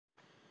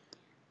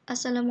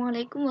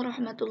Assalamualaikum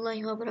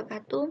warahmatullahi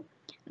wabarakatuh.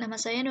 Nama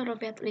saya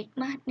Rofiatul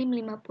NIM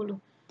 50.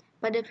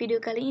 Pada video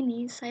kali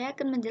ini, saya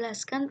akan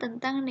menjelaskan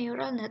tentang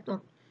neural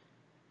network.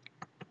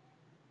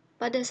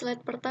 Pada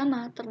slide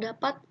pertama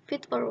terdapat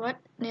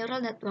feed-forward neural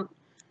network.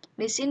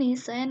 Di sini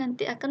saya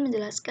nanti akan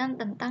menjelaskan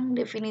tentang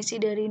definisi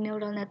dari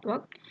neural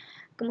network,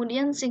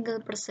 kemudian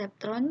single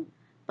perceptron,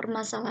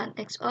 permasalahan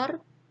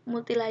XOR,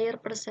 multilayer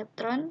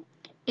perceptron,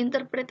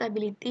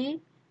 interpretability,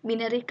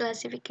 binary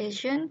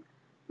classification,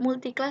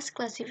 multi-class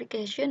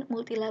classification,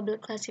 multi-label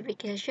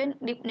classification,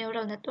 deep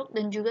neural network,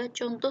 dan juga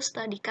contoh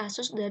studi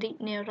kasus dari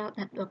neural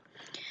network.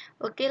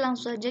 Oke,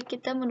 langsung saja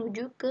kita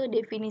menuju ke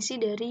definisi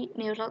dari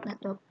neural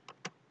network.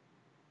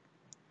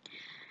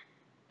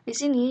 Di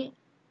sini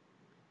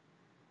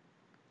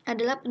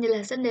adalah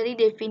penjelasan dari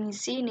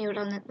definisi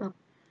neural network.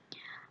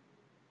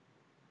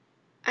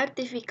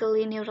 Artificial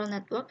neural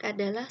network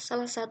adalah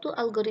salah satu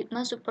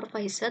algoritma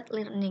supervised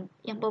learning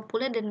yang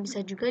populer dan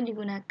bisa juga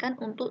digunakan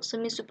untuk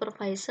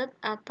semi-supervised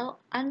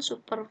atau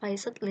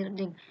unsupervised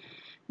learning.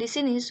 Di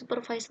sini,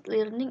 supervised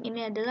learning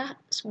ini adalah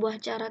sebuah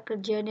cara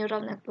kerja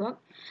neural network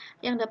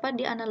yang dapat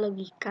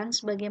dianalogikan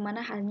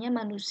sebagaimana halnya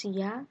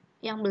manusia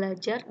yang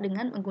belajar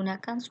dengan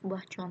menggunakan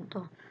sebuah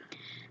contoh.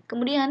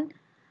 Kemudian,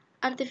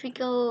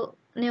 artificial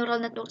neural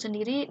network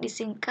sendiri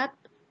disingkat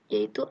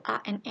yaitu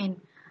ANN,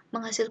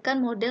 menghasilkan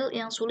model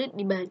yang sulit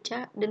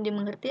dibaca dan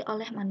dimengerti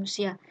oleh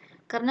manusia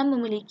karena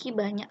memiliki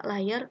banyak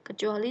layer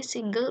kecuali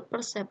single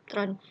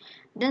perceptron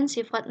dan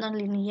sifat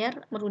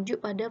nonlinear merujuk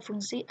pada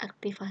fungsi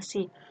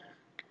aktivasi.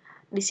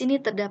 Di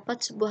sini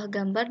terdapat sebuah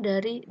gambar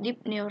dari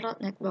deep neural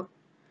network.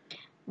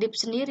 Deep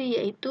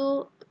sendiri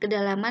yaitu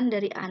kedalaman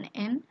dari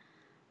ANN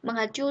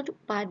mengacu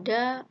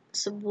pada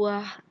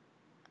sebuah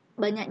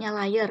banyaknya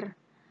layer.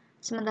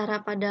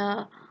 Sementara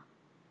pada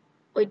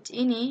width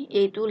ini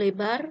yaitu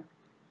lebar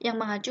yang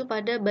mengacu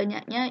pada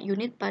banyaknya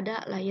unit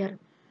pada layer.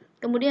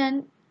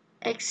 Kemudian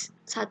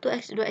X1,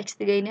 X2,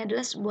 X3 ini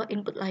adalah sebuah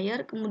input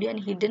layer, kemudian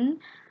hidden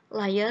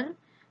layer,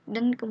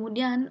 dan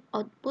kemudian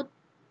output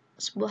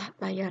sebuah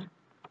layer.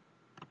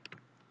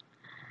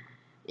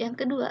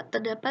 Yang kedua,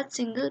 terdapat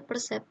single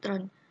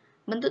perceptron.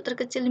 Bentuk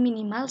terkecil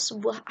minimal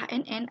sebuah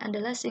ANN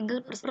adalah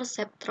single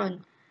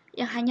perceptron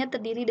yang hanya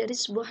terdiri dari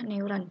sebuah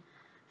neuron.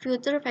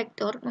 Future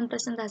vector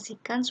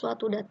mempresentasikan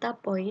suatu data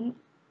point,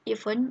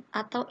 event,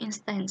 atau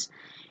instance.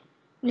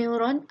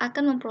 Neuron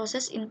akan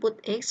memproses input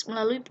X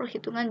melalui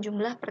perhitungan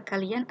jumlah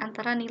perkalian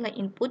antara nilai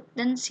input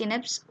dan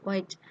synapse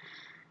width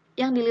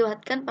yang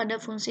dilewatkan pada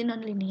fungsi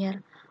nonlinear.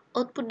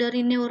 Output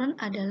dari neuron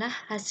adalah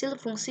hasil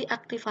fungsi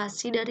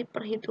aktivasi dari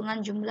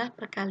perhitungan jumlah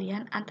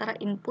perkalian antara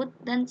input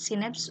dan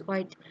synapse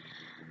width.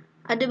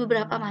 Ada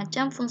beberapa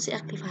macam fungsi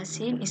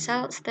aktivasi,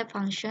 misal step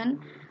function,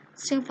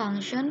 sync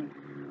function,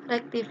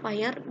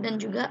 rectifier,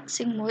 dan juga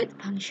sigmoid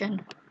function.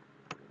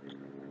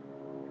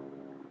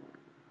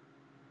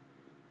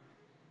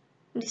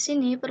 Di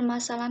sini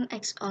permasalahan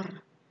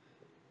XOR.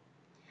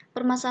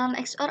 Permasalahan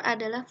XOR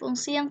adalah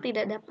fungsi yang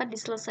tidak dapat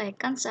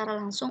diselesaikan secara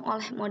langsung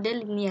oleh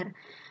model linear.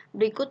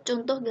 Berikut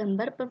contoh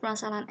gambar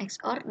permasalahan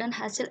XOR dan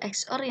hasil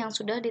XOR yang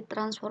sudah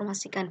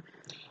ditransformasikan.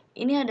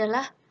 Ini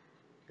adalah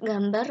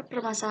gambar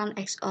permasalahan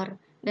XOR,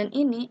 dan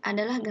ini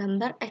adalah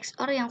gambar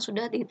XOR yang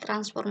sudah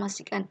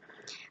ditransformasikan.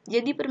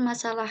 Jadi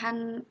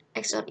permasalahan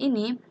XOR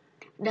ini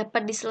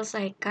dapat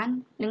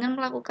diselesaikan dengan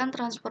melakukan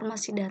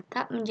transformasi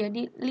data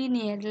menjadi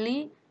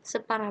linearly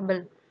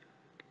separable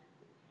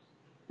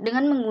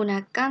dengan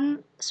menggunakan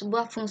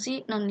sebuah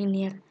fungsi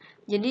nonlinear.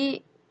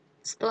 Jadi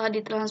setelah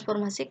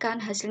ditransformasikan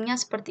hasilnya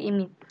seperti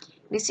ini.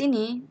 Di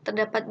sini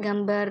terdapat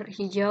gambar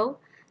hijau.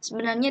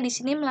 Sebenarnya di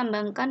sini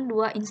melambangkan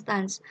dua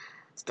instans.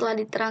 Setelah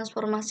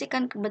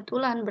ditransformasikan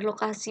kebetulan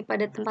berlokasi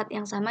pada tempat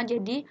yang sama,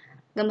 jadi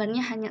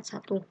gambarnya hanya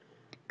satu.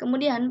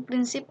 Kemudian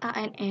prinsip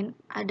ANN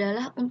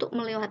adalah untuk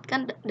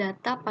melewatkan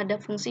data pada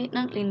fungsi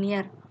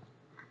nonlinear.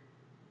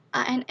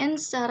 ANN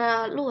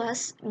secara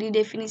luas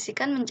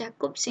didefinisikan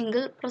mencakup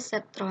single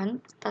perceptron,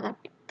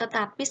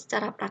 tetapi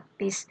secara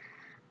praktis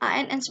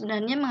ANN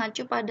sebenarnya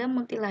mengacu pada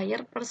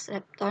multilayer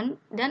perceptron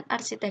dan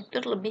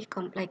arsitektur lebih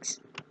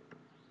kompleks.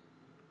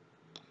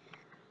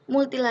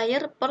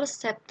 Multilayer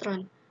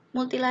perceptron.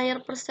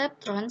 Multilayer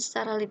perceptron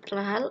secara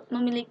literal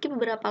memiliki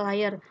beberapa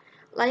layer.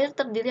 Layer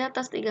terdiri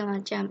atas 3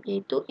 macam,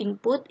 yaitu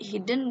input,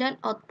 hidden, dan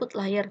output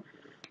layer.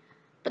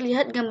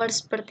 Terlihat gambar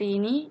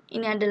seperti ini.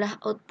 Ini adalah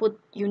output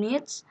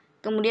units,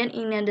 kemudian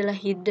ini adalah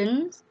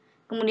hidden,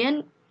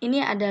 kemudian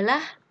ini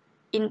adalah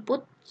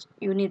input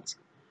units.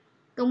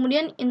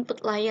 Kemudian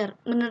input layer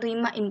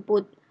menerima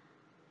input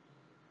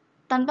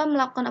tanpa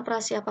melakukan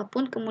operasi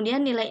apapun,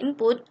 kemudian nilai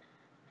input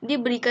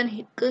diberikan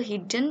ke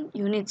hidden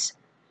units.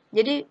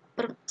 Jadi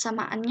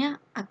persamaannya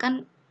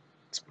akan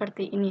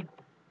seperti ini.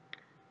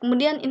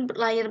 Kemudian input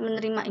layer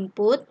menerima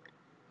input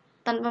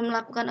tanpa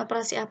melakukan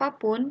operasi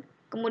apapun,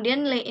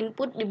 kemudian nilai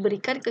input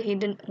diberikan ke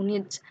hidden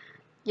units.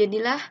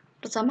 Jadilah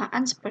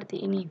persamaan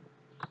seperti ini.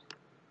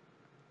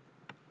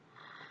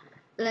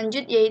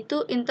 Lanjut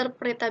yaitu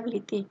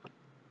interpretability.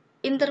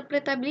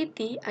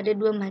 Interpretability ada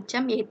dua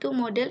macam, yaitu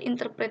model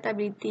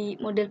interpretability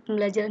model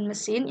pembelajaran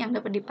mesin yang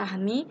dapat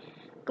dipahami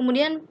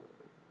Kemudian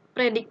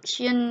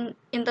prediction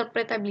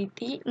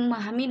interpretability,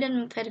 memahami dan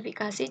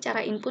memverifikasi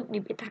cara input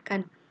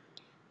dipetakan.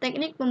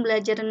 Teknik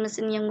pembelajaran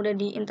mesin yang mudah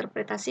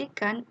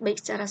diinterpretasikan,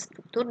 baik secara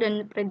struktur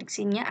dan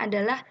prediksinya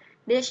adalah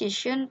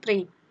decision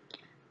tree.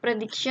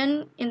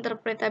 Prediction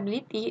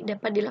interpretability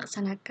dapat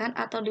dilaksanakan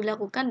atau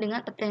dilakukan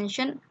dengan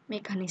attention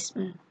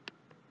mechanism.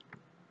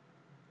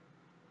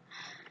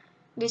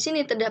 Di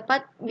sini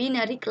terdapat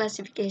binary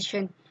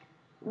classification.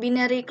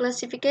 Binary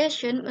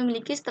classification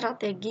memiliki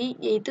strategi,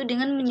 yaitu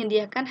dengan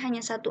menyediakan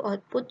hanya satu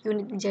output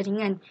unit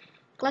jaringan.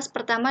 Kelas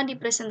pertama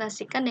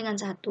dipresentasikan dengan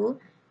 1,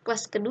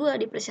 kelas kedua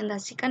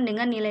dipresentasikan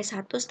dengan nilai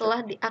 1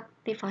 setelah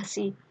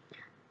diaktifasi.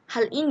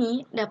 Hal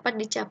ini dapat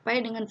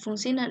dicapai dengan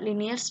fungsi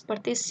non-linear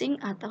seperti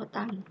sing atau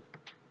tang.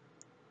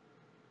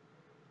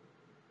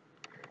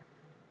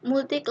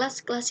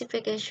 Multi-class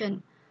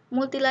classification.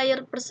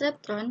 Multi-layer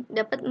perceptron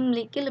dapat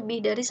memiliki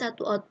lebih dari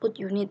satu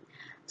output unit.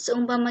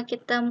 Seumpama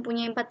kita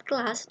mempunyai 4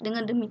 kelas,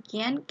 dengan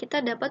demikian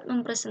kita dapat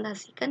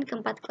mempresentasikan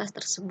keempat kelas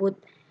tersebut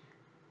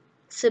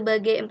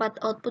sebagai 4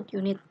 output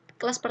unit.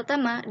 Kelas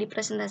pertama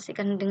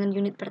dipresentasikan dengan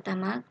unit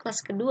pertama, kelas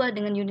kedua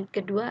dengan unit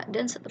kedua,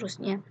 dan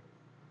seterusnya.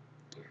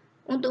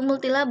 Untuk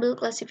multi-label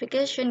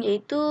classification,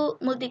 yaitu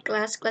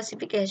multi-class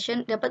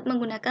classification, dapat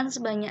menggunakan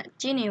sebanyak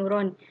C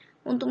neuron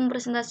untuk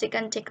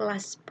mempresentasikan C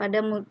kelas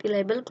pada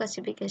multi-label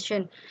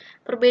classification.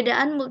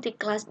 Perbedaan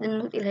multi-class dan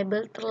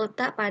multi-label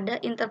terletak pada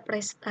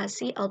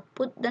interpretasi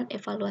output dan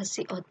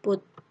evaluasi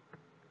output.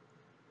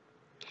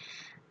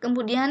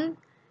 Kemudian,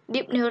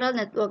 Deep Neural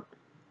Network.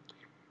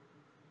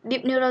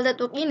 Deep Neural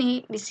Network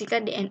ini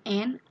disingkat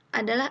DNN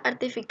adalah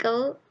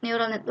Artificial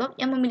Neural Network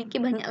yang memiliki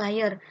banyak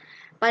layer.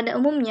 Pada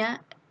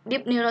umumnya,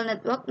 Deep Neural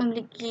Network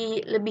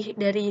memiliki lebih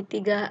dari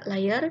 3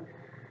 layer,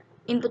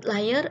 input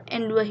layer,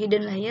 N2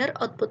 hidden layer,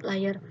 output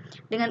layer.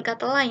 Dengan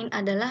kata lain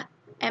adalah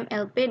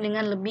MLP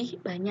dengan lebih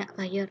banyak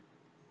layer.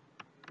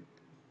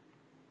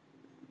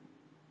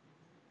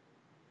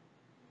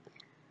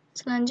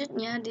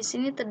 Selanjutnya, di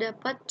sini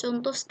terdapat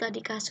contoh studi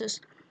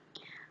kasus.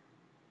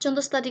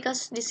 Contoh studi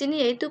kasus di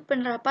sini yaitu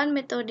penerapan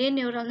metode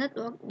neural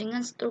network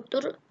dengan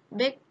struktur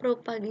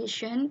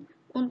backpropagation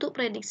untuk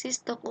prediksi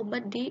stok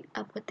obat di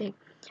apotek.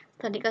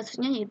 Studi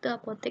kasusnya yaitu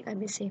apotek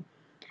ABC.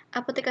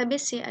 Apotek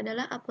ABC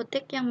adalah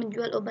apotek yang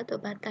menjual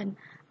obat-obatan.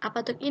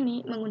 Apotek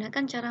ini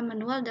menggunakan cara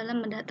manual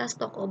dalam mendata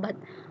stok obat.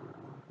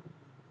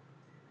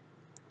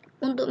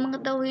 Untuk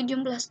mengetahui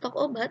jumlah stok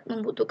obat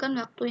membutuhkan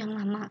waktu yang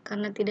lama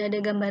karena tidak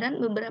ada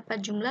gambaran beberapa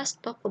jumlah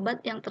stok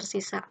obat yang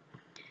tersisa.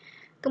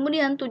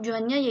 Kemudian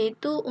tujuannya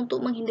yaitu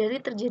untuk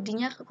menghindari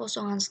terjadinya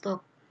kekosongan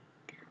stok.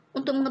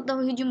 Untuk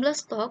mengetahui jumlah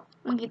stok,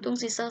 menghitung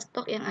sisa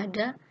stok yang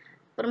ada,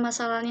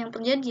 permasalahan yang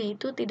terjadi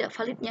yaitu tidak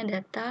validnya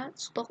data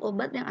stok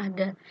obat yang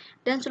ada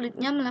dan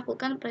sulitnya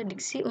melakukan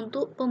prediksi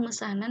untuk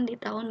pemesanan di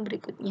tahun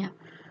berikutnya.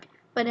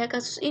 Pada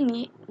kasus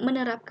ini,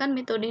 menerapkan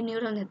metode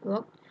neural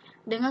network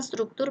dengan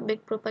struktur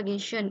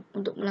backpropagation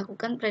untuk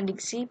melakukan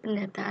prediksi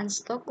pendataan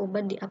stok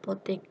obat di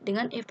apotek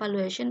dengan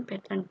evaluation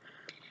pattern.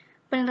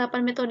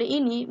 Penerapan metode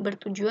ini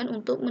bertujuan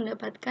untuk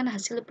mendapatkan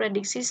hasil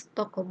prediksi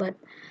stok obat.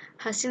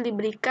 Hasil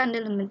diberikan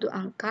dalam bentuk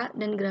angka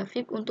dan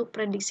grafik untuk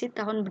prediksi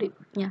tahun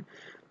berikutnya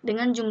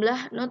dengan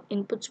jumlah node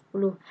input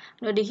 10,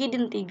 node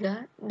hidden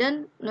 3,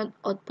 dan node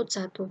output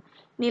 1.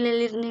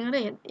 Nilai learning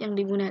rate yang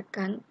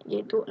digunakan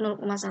yaitu 0,1,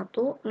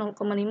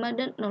 0,5,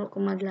 dan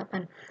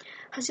 0,8.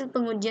 Hasil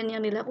pengujian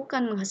yang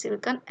dilakukan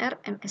menghasilkan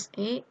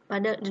RMSE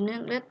pada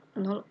learning rate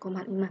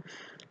 0,5.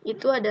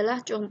 Itu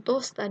adalah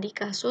contoh studi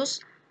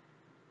kasus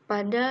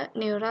pada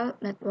neural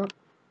network.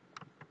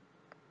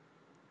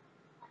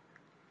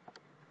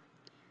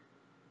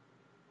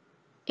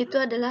 Itu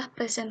adalah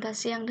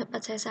presentasi yang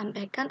dapat saya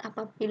sampaikan.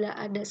 Apabila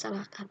ada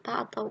salah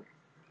kata atau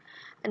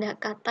ada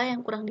kata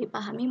yang kurang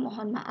dipahami,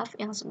 mohon maaf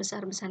yang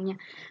sebesar-besarnya.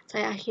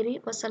 Saya akhiri.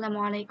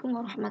 Wassalamualaikum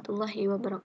warahmatullahi wabarakatuh.